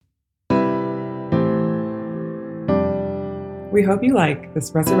We hope you like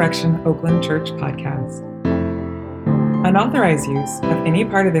this Resurrection Oakland Church podcast. Unauthorized use of any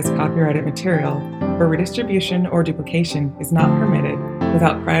part of this copyrighted material for redistribution or duplication is not permitted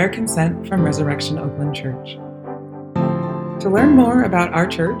without prior consent from Resurrection Oakland Church. To learn more about our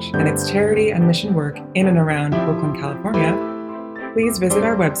church and its charity and mission work in and around Oakland, California, please visit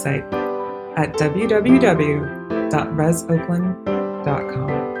our website at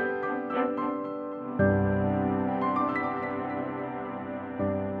www.resoakland.com.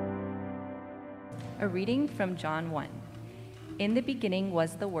 A reading from John 1. In the beginning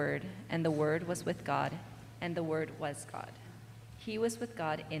was the Word, and the Word was with God, and the Word was God. He was with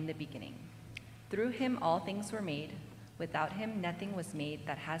God in the beginning. Through him all things were made. Without him nothing was made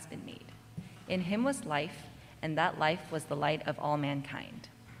that has been made. In him was life, and that life was the light of all mankind.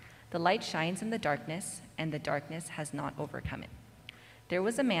 The light shines in the darkness, and the darkness has not overcome it. There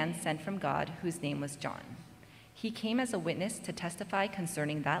was a man sent from God whose name was John. He came as a witness to testify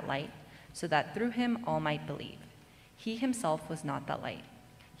concerning that light, so that through him all might believe. He himself was not that light.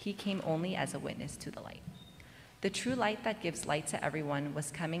 He came only as a witness to the light. The true light that gives light to everyone was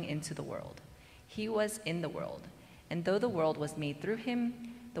coming into the world. He was in the world, and though the world was made through him,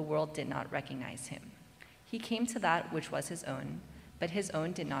 the world did not recognize him. He came to that which was his own, but his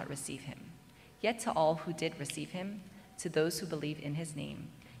own did not receive him. Yet to all who did receive him, to those who believe in his name,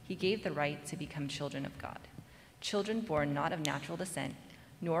 he gave the right to become children of God, children born not of natural descent,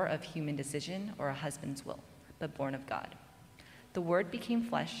 nor of human decision or a husband's will, but born of God. The Word became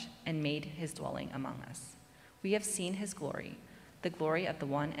flesh and made his dwelling among us. We have seen his glory, the glory of the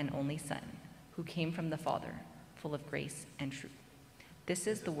one and only Son, who came from the Father, full of grace and truth. This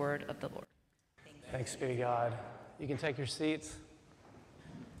is the word of the Lord. Thanks be to God. You can take your seats.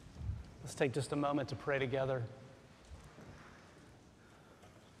 Let's take just a moment to pray together.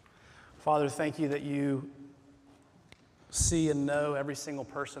 Father, thank you that you see and know every single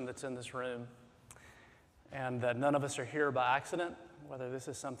person that's in this room, and that none of us are here by accident, whether this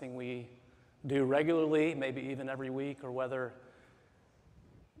is something we do regularly, maybe even every week, or whether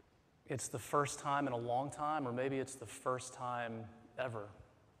it's the first time in a long time, or maybe it's the first time ever.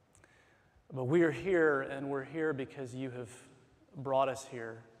 But we are here, and we're here because you have brought us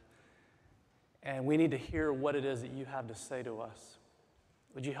here, and we need to hear what it is that you have to say to us.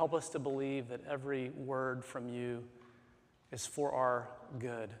 Would you help us to believe that every word from you is for our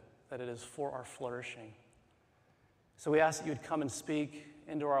good, that it is for our flourishing. So we ask that you would come and speak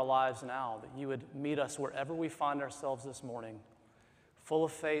into our lives now, that you would meet us wherever we find ourselves this morning, full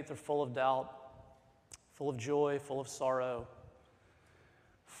of faith or full of doubt, full of joy, full of sorrow,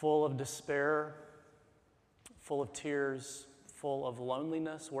 full of despair, full of tears, full of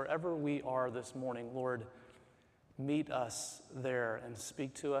loneliness. Wherever we are this morning, Lord, meet us there and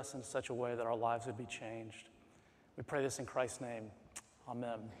speak to us in such a way that our lives would be changed. We pray this in Christ's name.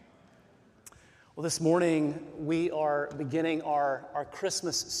 Amen. Well, this morning we are beginning our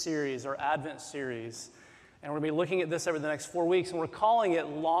Christmas series, our Advent series, and we're going to be looking at this over the next 4 weeks, and we're calling it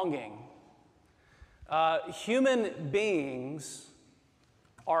Longing. Human beings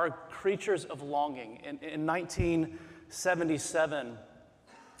are creatures of longing. In 1977,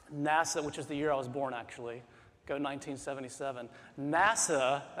 NASA, which is the year I was born actually, go 1977.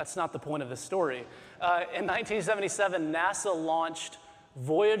 NASA, that's not the point of this story. In 1977, NASA launched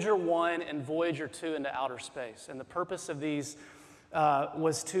Voyager 1 and Voyager 2 into outer space. And the purpose of these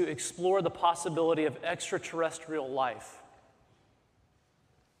was to explore the possibility of extraterrestrial life.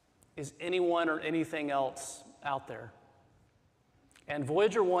 Is anyone or anything else out there? And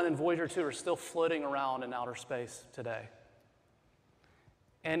Voyager 1 and Voyager 2 are still floating around in outer space today.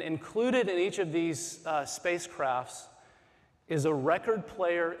 And included in each of these spacecrafts is a record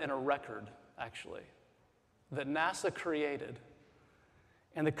player and a record, actually, that NASA created.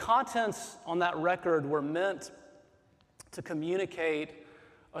 And the contents on that record were meant to communicate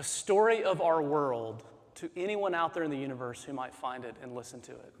a story of our world to anyone out there in the universe who might find it and listen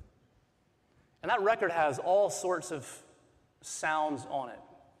to it. And that record has all sorts of sounds on it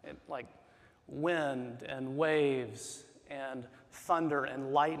like wind and waves and thunder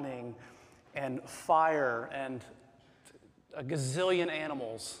and lightning and fire and a gazillion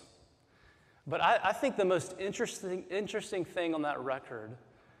animals. But I think the most interesting thing on that record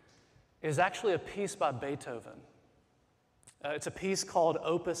is actually a piece by Beethoven. It's a piece called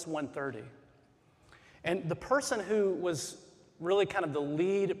Opus 130. And the person who was really kind of the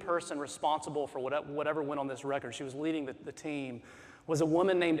lead person responsible for whatever went on this record, she was leading the team, was a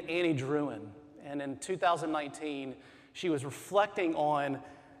woman named Annie Druin. And in 2019, she was reflecting on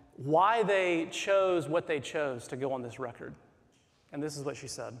why they chose what they chose to go on this record. And this is what she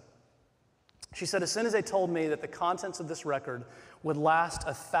said. She said, as soon as they told me that the contents of this record would last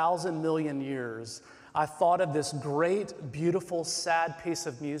 1,000 million years, I thought of this great, beautiful, sad piece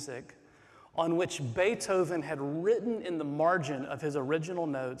of music on which Beethoven had written in the margin of his original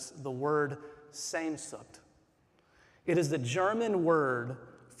notes the word Sehnsucht. It is the German word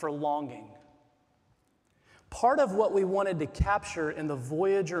for longing. Part of what we wanted to capture in the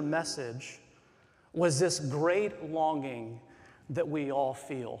Voyager message was this great longing that we all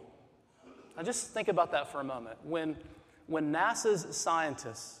feel. Now just think about that for a moment. When NASA's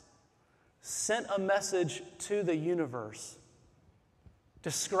scientists sent a message to the universe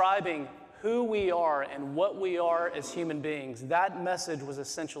describing who we are and what we are as human beings, that message was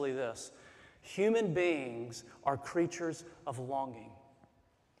essentially this: human beings are creatures of longing.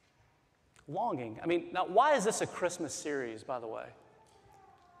 Longing. I mean, now why is this a Christmas series, by the way?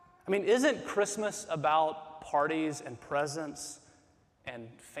 I mean, isn't Christmas about parties and presents and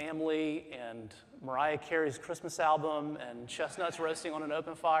family and Mariah Carey's Christmas album and chestnuts roasting on an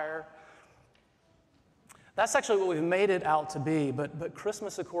open fire? That's actually what we've made it out to be, but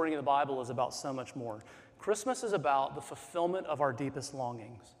Christmas, according to the Bible, is about so much more. Christmas is about the fulfillment of our deepest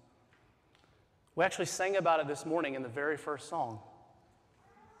longings. We actually sang about it this morning in the very first song.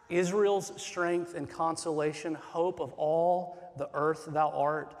 Israel's strength and consolation, hope of all the earth thou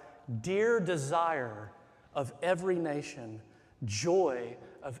art, dear desire of every nation, joy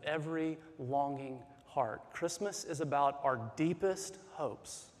of every longing heart. Christmas is about our deepest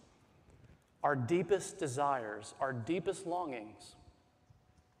hopes, our deepest desires, our deepest longings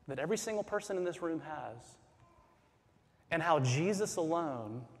that every single person in this room has, and how Jesus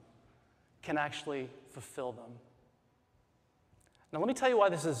alone can actually fulfill them. Now, let me tell you why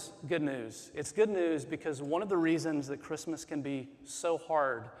this is good news. It's good news because one of the reasons that Christmas can be so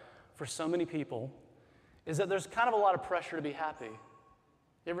hard for so many people is that there's kind of a lot of pressure to be happy.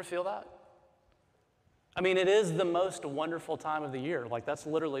 You ever feel that? I mean, it is the most wonderful time of the year. Like, that's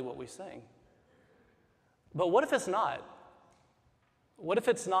literally what we sing. But what if it's not? What if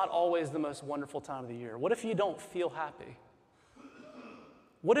it's not always the most wonderful time of the year? What if you don't feel happy?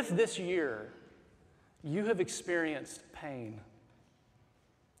 What if this year you have experienced pain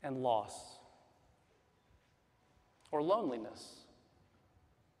and loss, or loneliness,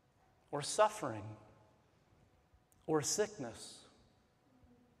 or suffering, or sickness?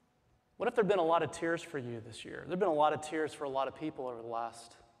 What if there have been a lot of tears for you this year? There have been a lot of tears for a lot of people over the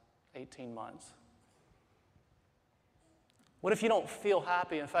last 18 months. What if you don't feel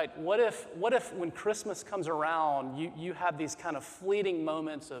happy? In fact, what if when Christmas comes around, you have these kind of fleeting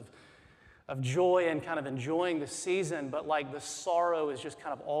moments of joy and kind of enjoying the season, but like the sorrow is just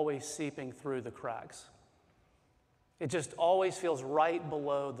kind of always seeping through the cracks? It just always feels right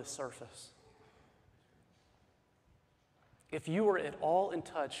below the surface. If you were at all in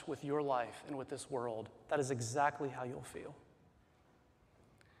touch with your life and with this world, that is exactly how you'll feel.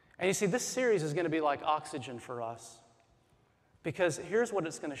 And you see, this series is going to be like oxygen for us, because here's what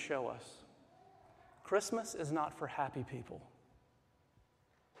it's going to show us. Christmas is not for happy people.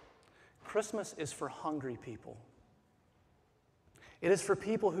 Christmas is for hungry people. It is for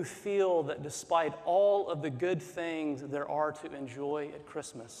people who feel that despite all of the good things there are to enjoy at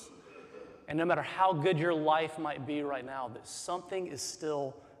Christmas, and no matter how good your life might be right now, that something is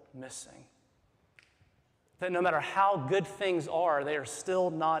still missing. That no matter how good things are, they are still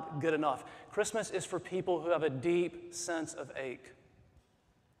not good enough. Christmas is for people who have a deep sense of ache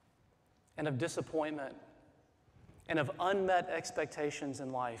and of disappointment and of unmet expectations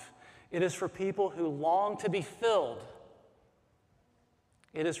in life. It is for people who long to be filled.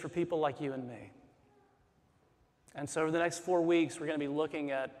 It is for people like you and me. And so over the next 4 weeks, we're going to be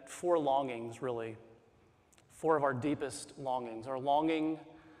looking at 4 longings, really. 4 of our deepest longings. Our longing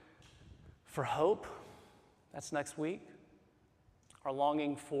for hope, that's next week. Our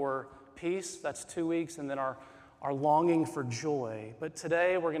longing for peace, that's 2 weeks. And then our longing for joy. But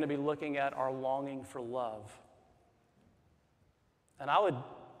today, we're going to be looking at our longing for love. And I would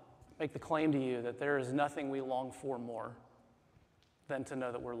make the claim to you that there is nothing we long for more than to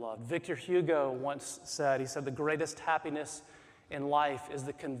know that we're loved. Victor Hugo once said, he said, the greatest happiness in life is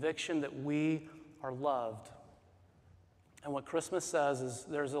the conviction that we are loved. And what Christmas says is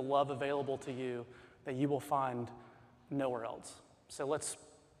there's a love available to you that you will find nowhere else. So let's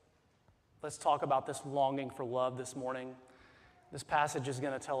talk about this longing for love this morning. This passage is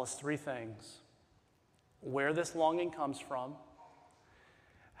going to tell us 3 things: where this longing comes from,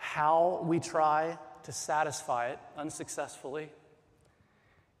 how we try to satisfy it unsuccessfully,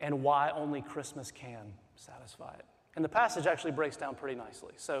 and why only Christmas can satisfy it. And the passage actually breaks down pretty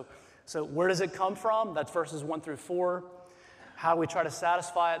nicely. So where does it come from? That's verses 1 through 4. How do we try to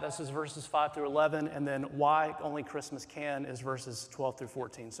satisfy it? This is verses 5 through 11. And then why only Christmas can is verses 12 through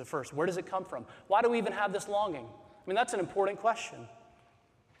 14. So first, where does it come from? Why do we even have this longing? I mean, that's an important question.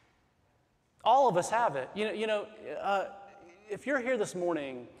 All of us have it. If you're here this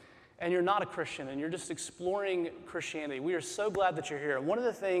morning and you're not a Christian and you're just exploring Christianity, we are so glad that you're here. One of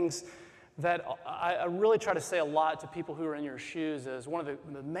the things that I really try to say a lot to people who are in your shoes is one of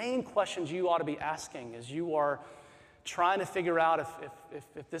the main questions you ought to be asking as you are trying to figure out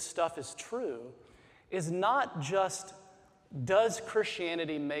if this stuff is true is not just, does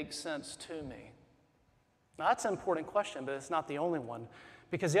Christianity make sense to me? Now, that's an important question, but it's not the only one.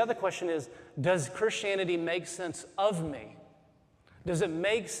 Because the other question is, does Christianity make sense of me? Does it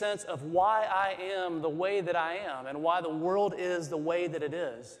make sense of why I am the way that I am and why the world is the way that it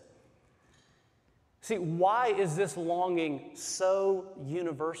is? See, why is this longing so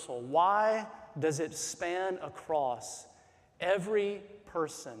universal? Why does it span across every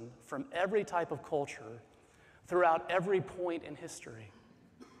person from every type of culture throughout every point in history?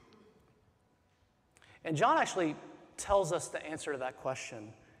 And John actually tells us the answer to that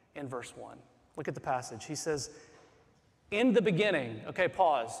question in verse 1. Look at the passage. He says, in the beginning, okay,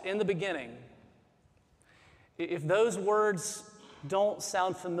 pause, in the beginning. If those words don't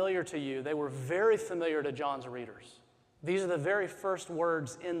sound familiar to you, they were very familiar to John's readers. These are the very first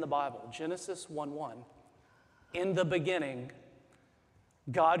words in the Bible, Genesis 1:1. In the beginning,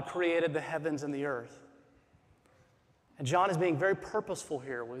 God created the heavens and the earth. And John is being very purposeful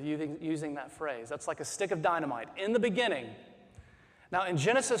here with using that phrase. That's like a stick of dynamite. In the beginning. Now, in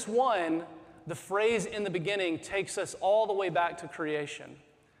Genesis 1, the phrase in the beginning takes us all the way back to creation.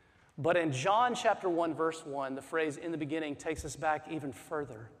 But in John chapter 1, verse 1, the phrase in the beginning takes us back even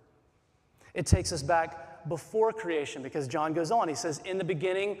further. It takes us back before creation because John goes on. He says, in the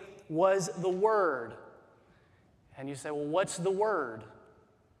beginning was the Word. And you say, well, what's the Word?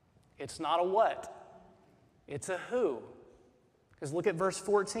 It's not a what. It's a who. Because look at verse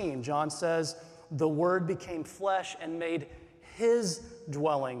 14. John says, the Word became flesh and made his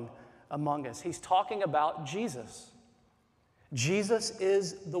dwelling among us. He's talking about Jesus. Jesus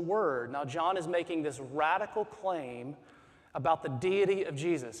is the Word. Now, John is making this radical claim about the deity of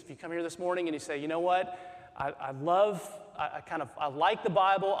Jesus. If you come here this morning and you say, you know what, I like the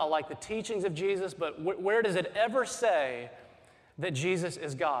Bible, I like the teachings of Jesus, but where does it ever say that Jesus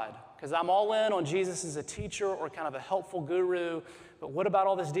is God? Because I'm all in on Jesus as a teacher or kind of a helpful guru, but what about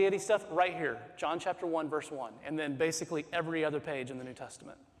all this deity stuff? Right here, John chapter 1, verse 1, and then basically every other page in the New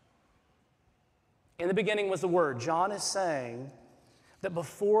Testament. In the beginning was the Word. John is saying that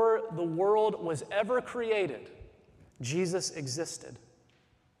before the world was ever created, Jesus existed.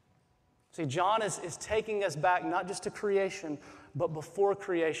 See, John is taking us back not just to creation, but before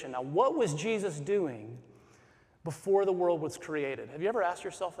creation. Now, what was Jesus doing before the world was created? Have you ever asked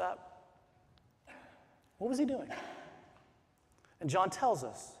yourself that? What was he doing? And John tells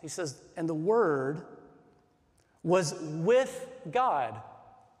us. He says, and the Word was with God.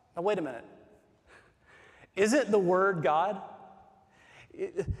 Now, wait a minute. Isn't the Word God?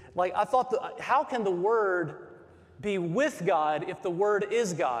 I thought, how can the Word be with God if the Word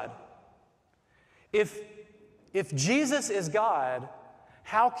is God? If Jesus is God,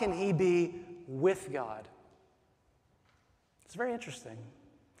 how can he be with God? It's very interesting.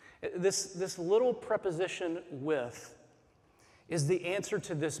 This little preposition with is the answer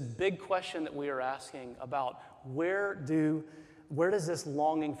to this big question that we are asking about where does this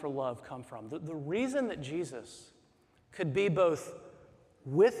longing for love come from? The reason that Jesus could be both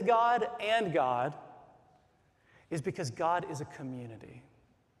with God and God is because God is a community.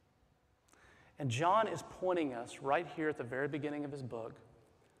 And John is pointing us right here at the very beginning of his book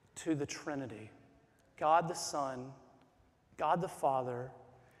to the Trinity. God the Son, God the Father,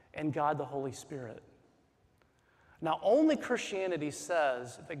 and God the Holy Spirit. Now, only Christianity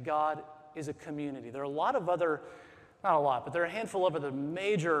says that God is a community. There are a lot of other, not a lot, but there are a handful of other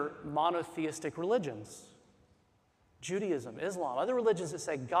major monotheistic religions. Judaism, Islam, other religions that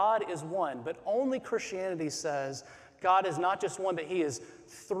say God is one, but only Christianity says God is not just one, but he is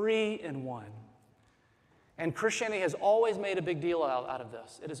three in one. And Christianity has always made a big deal out of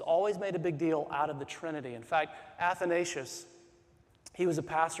this. It has always made a big deal out of the Trinity. In fact, Athanasius, he was a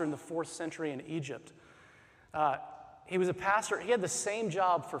pastor in the 4th century in Egypt. He was a pastor. He had the same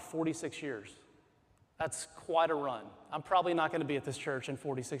job for 46 years. That's quite a run. I'm probably not going to be at this church in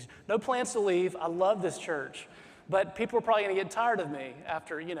 46 years. No plans to leave. I love this church. But people are probably going to get tired of me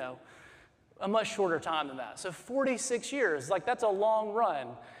after, a much shorter time than that. So 46 years, that's a long run.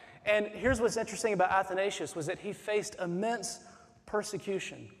 And here's what's interesting about Athanasius was that he faced immense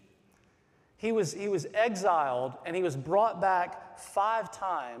persecution. He was exiled, and he was brought back 5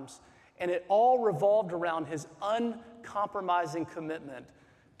 times, and it all revolved around his uncompromising commitment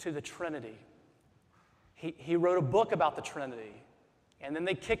to the Trinity. He wrote a book about the Trinity, and then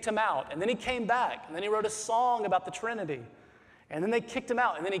they kicked him out, and then he came back, and then he wrote a song about the Trinity, and then they kicked him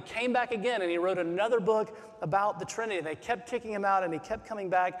out, and then he came back again, and he wrote another book about the Trinity. They kept kicking him out, and he kept coming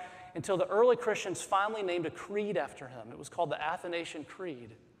back until the early Christians finally named a creed after him. It was called the Athanasian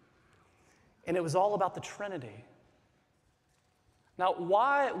Creed. And it was all about the Trinity. Now,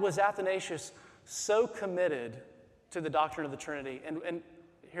 why was Athanasius so committed to the doctrine of the Trinity? And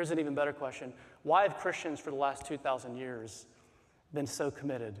here's an even better question. Why have Christians for the last 2,000 years been so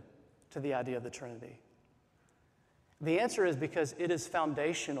committed to the idea of the Trinity? The answer is because it is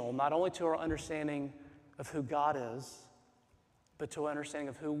foundational not only to our understanding of who God is, but to our understanding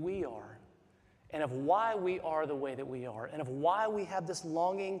of who we are, and of why we are the way that we are, and of why we have this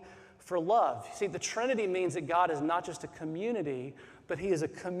longing for love. See, the Trinity means that God is not just a community, but he is a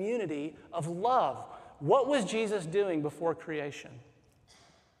community of love. What was Jesus doing before creation?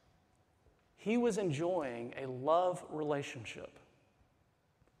 He was enjoying a love relationship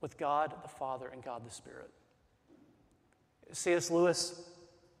with God the Father and God the Spirit. C.S. Lewis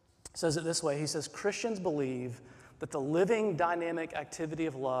says it this way. He says, Christians believe that the living, dynamic activity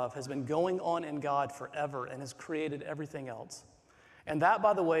of love has been going on in God forever and has created everything else. And that,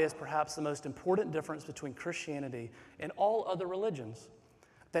 by the way, is perhaps the most important difference between Christianity and all other religions.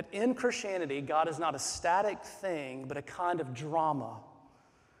 That in Christianity, God is not a static thing, but a kind of drama.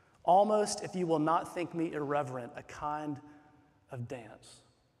 Almost, if you will not think me irreverent, a kind of dance.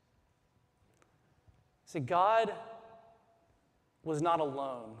 See, God was not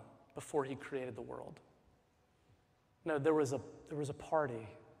alone before he created the world. No, there was a party.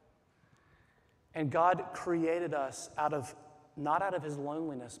 And God created us not out of his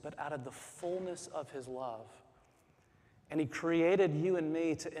loneliness, but out of the fullness of his love. And he created you and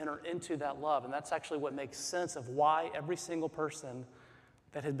me to enter into that love. And that's actually what makes sense of why every single person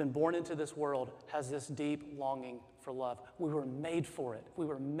that had been born into this world has this deep longing for love. We were made for it. We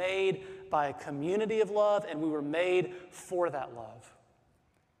were made by a community of love, and we were made for that love.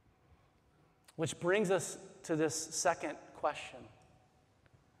 Which brings us to this second question.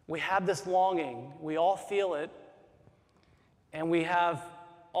 We have this longing. We all feel it. And we have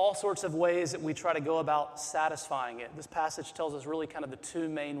all sorts of ways that we try to go about satisfying it. This passage tells us really kind of the 2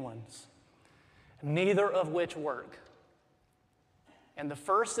 main ones, neither of which work. And the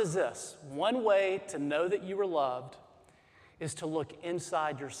first is this. One way to know that you are loved is to look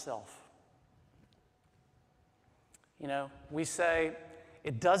inside yourself. You know, we say,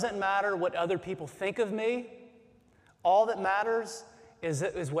 it doesn't matter what other people think of me. All that matters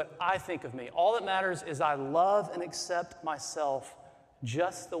is what I think of me. All that matters is I love and accept myself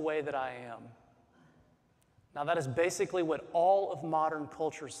just the way that I am. Now, that is basically what all of modern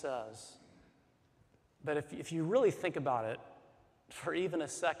culture says. But if you really think about it for even a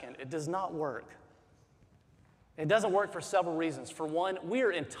second, it does not work. It doesn't work for several reasons. For one, we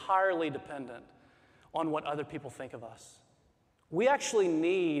are entirely dependent on what other people think of us. We actually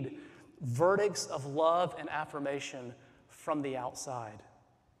need verdicts of love and affirmation from the outside.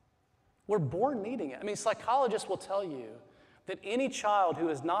 We're born needing it. I mean, psychologists will tell you that any child who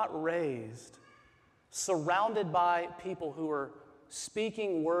is not raised surrounded by people who are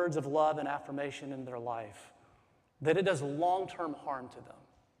speaking words of love and affirmation in their life, that it does long-term harm to them.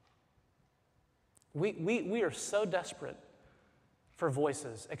 We are so desperate for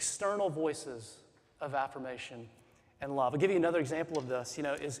voices, external voices of affirmation and love. I'll give you another example of this,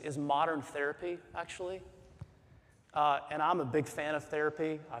 is modern therapy, actually. And I'm a big fan of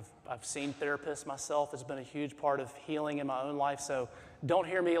therapy. I've seen therapists myself. It's been a huge part of healing in my own life, so don't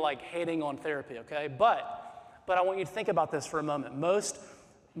hear me hating on therapy, okay? But I want you to think about this for a moment.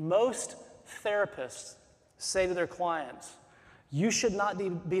 Most therapists say to their clients, you should not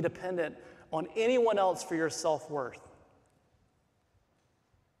be dependent on anyone else for your self-worth.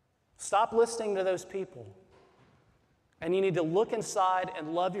 Stop listening to those people. And you need to look inside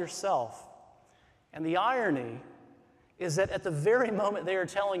and love yourself. And the irony is that at the very moment they are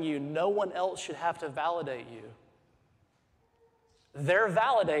telling you no one else should have to validate you, they're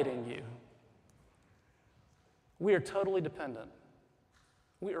validating you. We are totally dependent.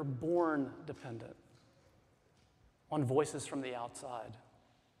 We are born dependent on voices from the outside,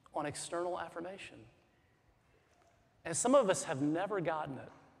 on external affirmation. And some of us have never gotten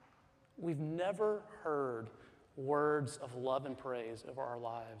it. We've never heard words of love and praise over our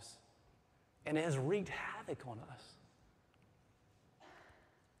lives. And it has wreaked havoc on us.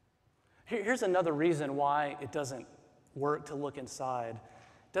 Here's another reason why it doesn't work to look inside.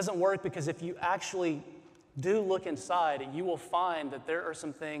 It doesn't work because if you actually do look inside, you will find that there are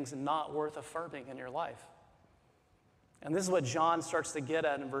some things not worth affirming in your life. And this is what John starts to get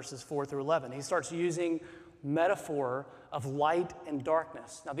at in verses 4 through 11. He starts using metaphor of light and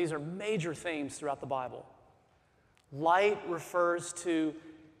darkness. Now, these are major themes throughout the Bible. Light refers to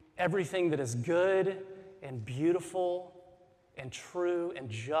everything that is good and beautiful and true and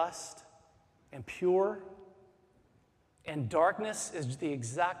just and pure. And darkness is the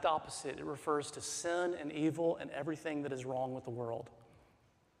exact opposite. It refers to sin and evil and everything that is wrong with the world.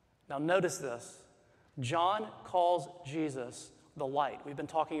 Now, notice this. John calls Jesus the light. We've been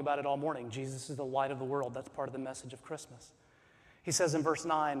talking about it all morning. Jesus is the light of the world. That's part of the message of Christmas. He says in verse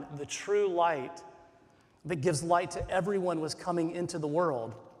 9, the true light that gives light to everyone was coming into the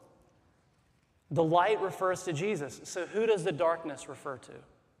world. The light refers to Jesus. So who does the darkness refer to?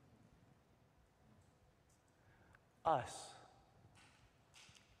 Us.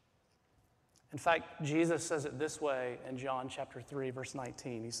 In fact, Jesus says it this way in John chapter 3, verse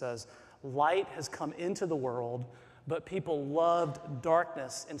 19. He says, light has come into the world, but people loved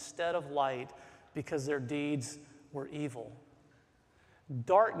darkness instead of light because their deeds were evil.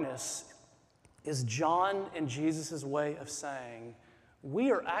 Darkness is John and Jesus' way of saying,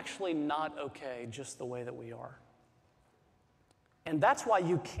 we are actually not okay just the way that we are. And that's why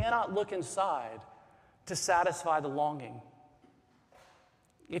you cannot look inside to satisfy the longing.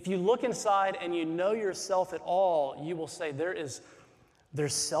 If you look inside and you know yourself at all, you will say there's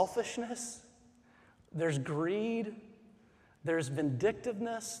selfishness, there's greed, there's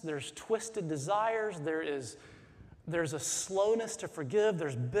vindictiveness, there's twisted desires, there's a slowness to forgive,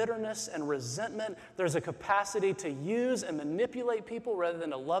 there's bitterness and resentment, there's a capacity to use and manipulate people rather than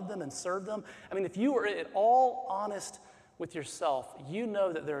to love them and serve them. I mean, if you are at all honest with yourself, you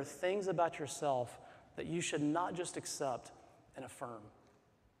know that there are things about yourself that you should not just accept and affirm.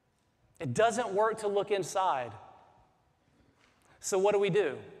 It doesn't work to look inside. So what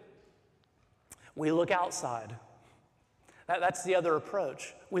do? We look outside. That's the other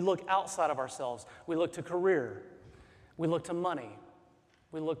approach. We look outside of ourselves. We look to career. We look to money.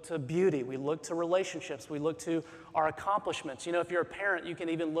 We look to beauty. We look to relationships. We look to our accomplishments. You know, if you're a parent, you can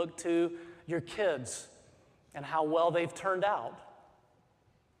even look to your kids and how well they've turned out.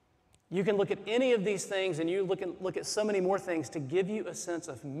 You can look at any of these things, and you look at so many more things to give you a sense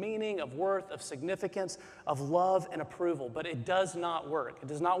of meaning, of worth, of significance, of love and approval. But it does not work. It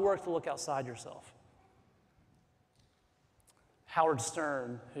does not work to look outside yourself. Howard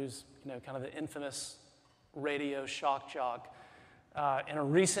Stern, who's kind of the infamous radio shock jock, in a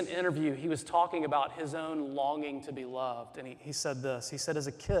recent interview, he was talking about his own longing to be loved. And he said this. He said, as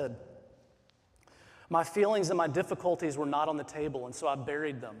a kid, my feelings and my difficulties were not on the table, and so I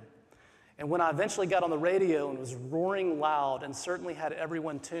buried them. And when I eventually got on the radio and was roaring loud and certainly had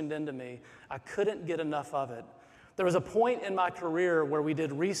everyone tuned into me, I couldn't get enough of it. There was a point in my career where we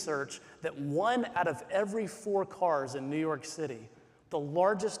did research that 1 out of every 4 cars in New York City, the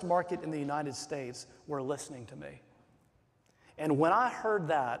largest market in the United States, were listening to me. And when I heard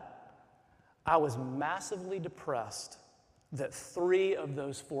that, I was massively depressed that 3 of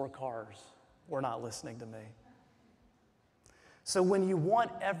those 4 cars were not listening to me. So when you want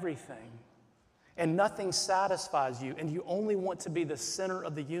everything and nothing satisfies you and you only want to be the center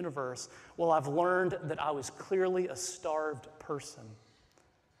of the universe, well, I've learned that I was clearly a starved person.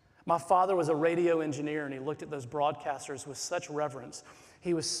 My father was a radio engineer, and he looked at those broadcasters with such reverence.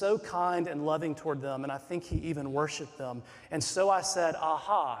 He was so kind and loving toward them, and I think he even worshiped them. And so I said,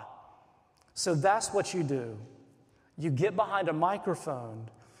 aha, so that's what you do. You get behind a microphone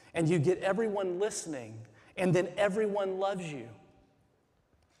and you get everyone listening, and then everyone loves you.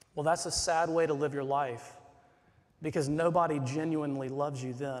 Well, that's a sad way to live your life, because nobody genuinely loves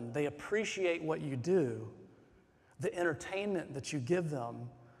you then. They appreciate what you do, the entertainment that you give them,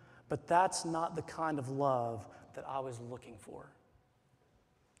 but that's not the kind of love that I was looking for.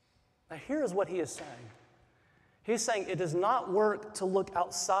 Now, here's what he is saying. He's saying it does not work to look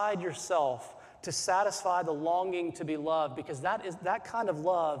outside yourself to satisfy the longing to be loved, because that kind of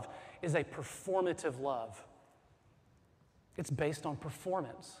love is a performative love. It's based on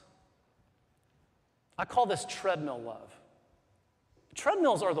performance. I call this treadmill love.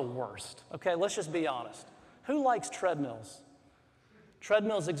 Treadmills are the worst, okay? Let's just be honest. Who likes treadmills?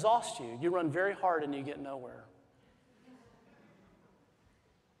 Treadmills exhaust you. You run very hard and you get nowhere.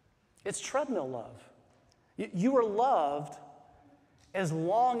 It's treadmill love. You are loved as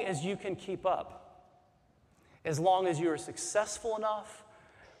long as you can keep up, as long as you are successful enough,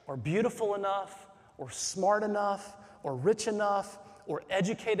 or beautiful enough, or smart enough, or rich enough, or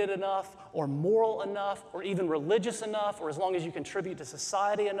educated enough, or moral enough, or even religious enough, or as long as you contribute to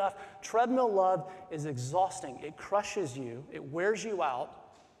society enough. Treadmill love is exhausting. It crushes you, it wears you out,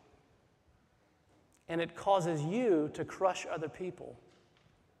 and it causes you to crush other people.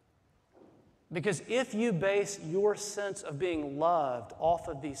 Because if you base your sense of being loved off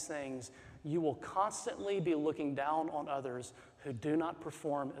of these things, you will constantly be looking down on others who do not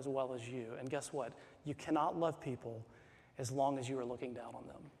perform as well as you. And guess what? You cannot love people as long as you are looking down on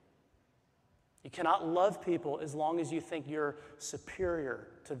them. You cannot love people as long as you think you're superior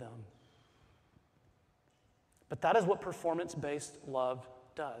to them. But that is what performance-based love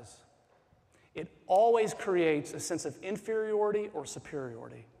does. It always creates a sense of inferiority or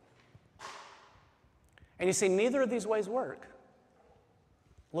superiority. And you see, neither of these ways work.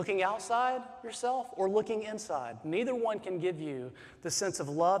 Looking outside yourself or looking inside. Neither one can give you the sense of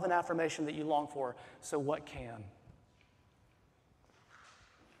love and affirmation that you long for. So what can?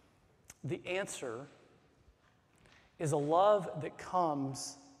 The answer is a love that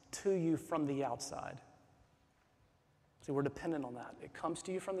comes to you from the outside. See, we're dependent on that. It comes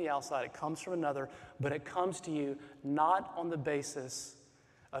to you from the outside, it comes from another, but it comes to you not on the basis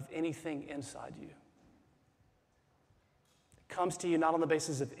of anything inside you. It comes to you not on the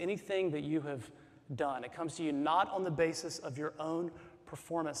basis of anything that you have done. It comes to you not on the basis of your own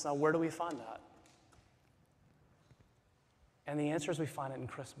performance. Now, where do we find that? And the answer is we find it in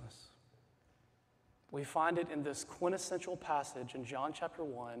Christmas. We find it in this quintessential passage in John chapter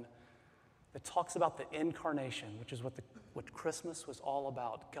 1 that talks about the incarnation, which is what Christmas was all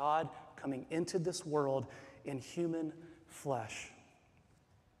about. God coming into this world in human flesh.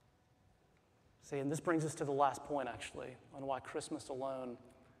 See, and this brings us to the last point, actually, on why Christmas alone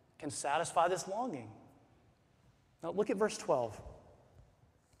can satisfy this longing. Now, look at verse 12.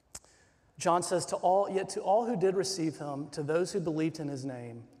 John says, Yet to all who did receive him, to those who believed in his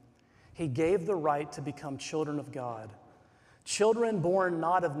name, he gave the right to become children of God. Children born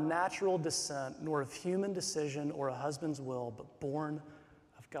not of natural descent, nor of human decision or a husband's will, but born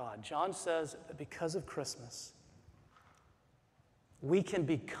of God. John says that because of Christmas, we can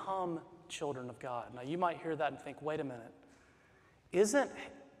become children of God. Now, you might hear that and think, wait a minute. Isn't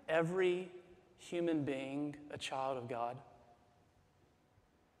every human being a child of God?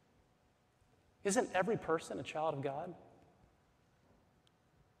 Isn't every person a child of God?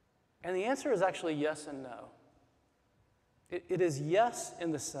 And the answer is actually yes and no. It is yes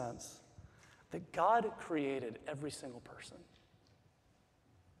in the sense that God created every single person.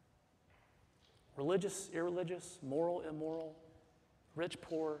 Religious, irreligious, moral, immoral, rich,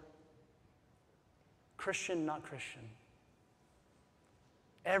 poor, Christian, not Christian.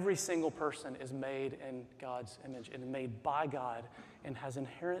 Every single person is made in God's image and made by God and has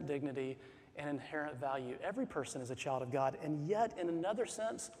inherent dignity and inherent value. Every person is a child of God, and yet, in another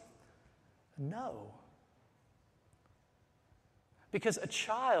sense, no. Because a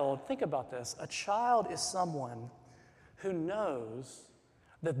child, think about this, a child is someone who knows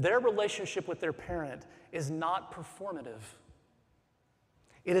that their relationship with their parent is not performative.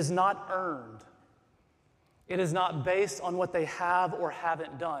 It is not earned. It is not based on what they have or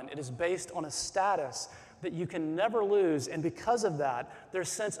haven't done. It is based on a status that you can never lose, and because of that, their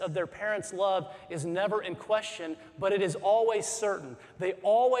sense of their parents' love is never in question, but it is always certain. They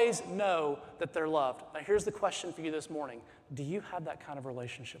always know that they're loved. Now, here's the question for you this morning. Do you have that kind of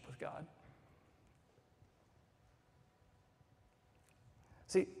relationship with God?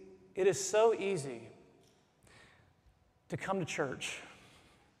 See, it is so easy to come to church,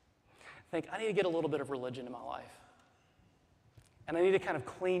 think, I need to get a little bit of religion in my life, and I need to kind of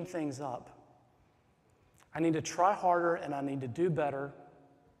clean things up. I need to try harder and I need to do better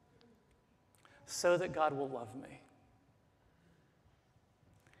so that God will love me.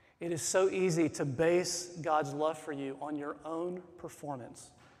 It is so easy to base God's love for you on your own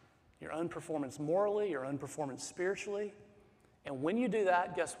performance morally, your own performance spiritually. And when you do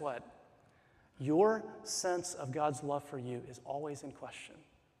that, guess what? Your sense of God's love for you is always in question.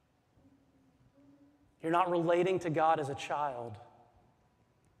 You're not relating to God as a child.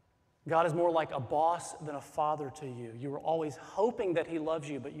 God is more like a boss than a father to you. You are always hoping that he loves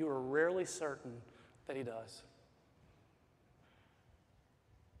you, but you are rarely certain that he does.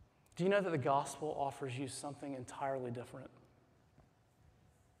 Do you know that the gospel offers you something entirely different?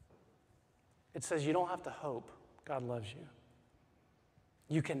 It says you don't have to hope God loves you.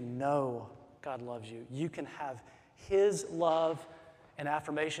 You can know God loves you. You can have his love and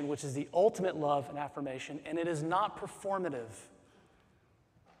affirmation, which is the ultimate love and affirmation, and it is not performative.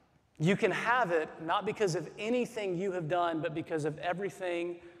 You can have it not because of anything you have done, but because of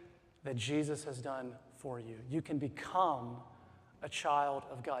everything that Jesus has done for you. You can become a child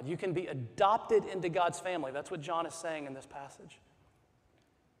of God. You can be adopted into God's family. That's what John is saying in this passage.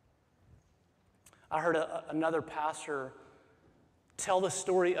 I heard another pastor tell the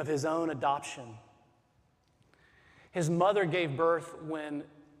story of his own adoption. His mother gave birth when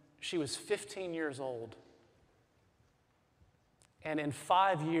she was 15 years old. And in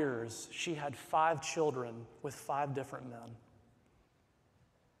 5 years, she had 5 children with 5 different men.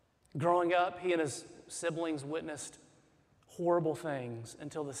 Growing up, he and his siblings witnessed horrible things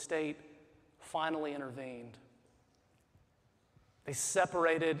until the state finally intervened. They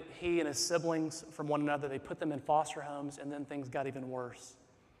separated he and his siblings from one another. They put them in foster homes, and then things got even worse.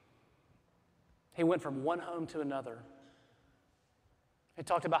 He went from one home to another. He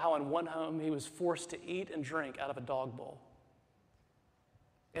talked about how in one home he was forced to eat and drink out of a dog bowl.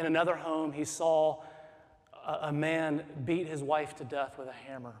 In another home, he saw a man beat his wife to death with a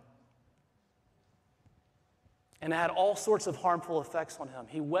hammer. And it had all sorts of harmful effects on him.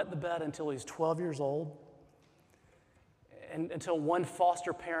 He wet the bed until he was 12 years old, and until one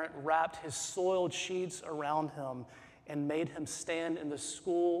foster parent wrapped his soiled sheets around him and made him stand in the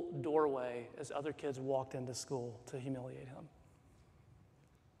school doorway as other kids walked into school to humiliate him.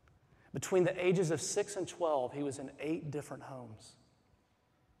 Between the ages of 6 and 12, he was in 8 different homes.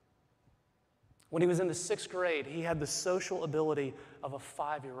 When he was in the 6th grade, he had the social ability of a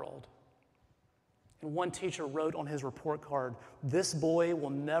 5-year-old. And one teacher wrote on his report card, "This boy will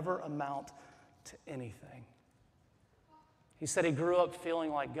never amount to anything." He said he grew up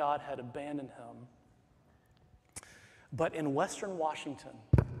feeling like God had abandoned him. But in Western Washington,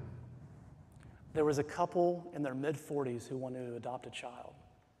 there was a couple in their mid-40s who wanted to adopt a child.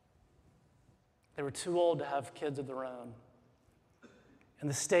 They were too old to have kids of their own. And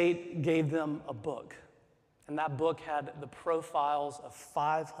the state gave them a book. And that book had the profiles of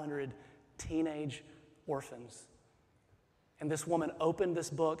 500 teenage orphans. And this woman opened this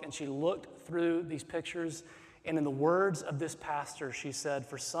book and she looked through these pictures. And in the words of this pastor, she said,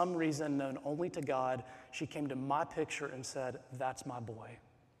 for some reason known only to God, she came to my picture and said, "That's my boy."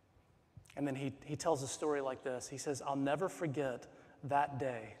 And then he tells a story like this. He says, "I'll never forget that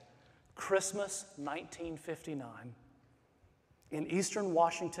day, Christmas 1959, in eastern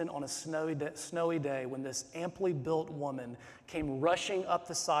Washington on a snowy day when this amply built woman came rushing up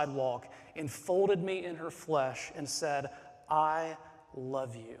the sidewalk and folded me in her flesh and said, 'I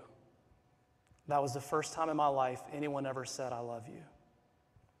love you.' That was the first time in my life anyone ever said, 'I love you.'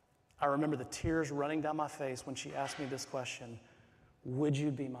 I remember the tears running down my face when she asked me this question, 'Would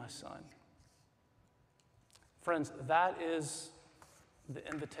you be my son?'" Friends, that is the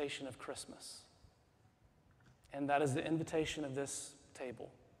invitation of Christmas. And that is the invitation of this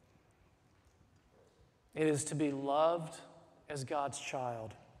table. It is to be loved as God's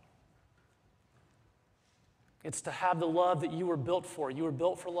child. It's to have the love that you were built for. You were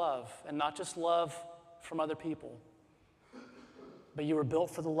built for love, and not just love from other people, but you were built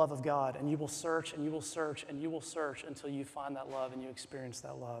for the love of God, and you will search, and you will search, and you will search until you find that love and you experience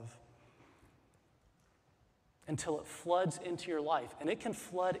that love. Until it floods into your life, and it can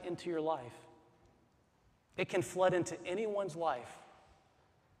flood into your life. It can flood into anyone's life.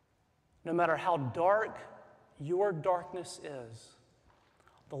 No matter how dark your darkness is,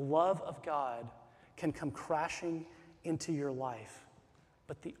 the love of God can come crashing into your life.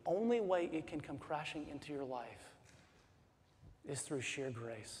 But the only way it can come crashing into your life is through sheer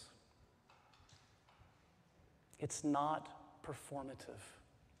grace. It's not performative.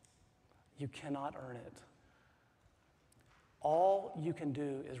 You cannot earn it. All you can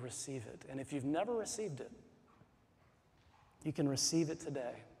do is receive it. And if you've never received it, you can receive it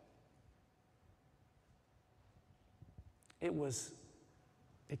today.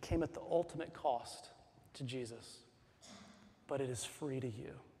 It came at the ultimate cost to Jesus, but it is free to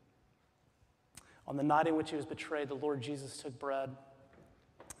you. On the night in which he was betrayed, the Lord Jesus took bread,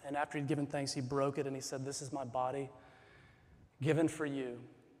 and after he'd given thanks, he broke it and he said, "This is my body given for you.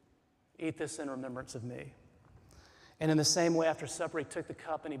 Eat this in remembrance of me." And in the same way, after supper, he took the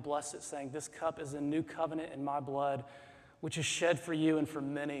cup and he blessed it, saying, "This cup is a new covenant in my blood, which is shed for you and for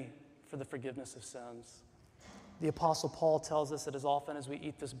many for the forgiveness of sins." The Apostle Paul tells us that as often as we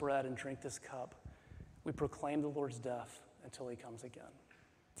eat this bread and drink this cup, we proclaim the Lord's death until he comes again.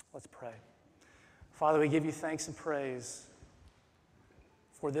 Let's pray. Father, we give you thanks and praise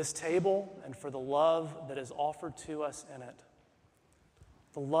for this table and for the love that is offered to us in it.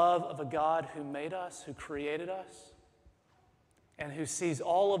 The love of a God who made us, who created us, and who sees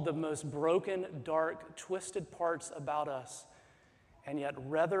all of the most broken, dark, twisted parts about us, and yet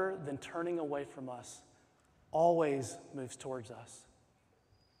rather than turning away from us, always moves towards us.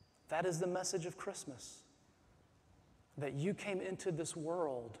 That is the message of Christmas. that you came into this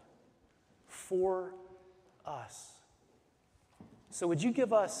world for us. So would you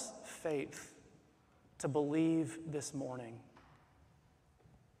give us faith to believe this morning?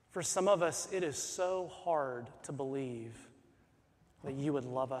 For some of us, it is so hard to believe that you would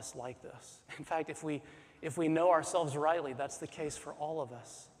love us like this. In fact, if we know ourselves rightly, that's the case for all of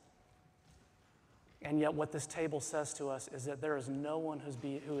us. And yet what this table says to us is that there is no one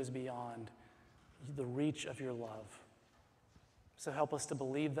who is beyond the reach of your love. So help us to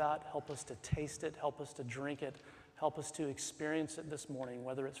believe that, help us to taste it, help us to drink it, help us to experience it this morning,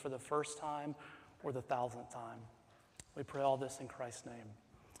 whether it's for the first time or the 1,000th time. We pray all this in Christ's name.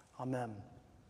 Amen.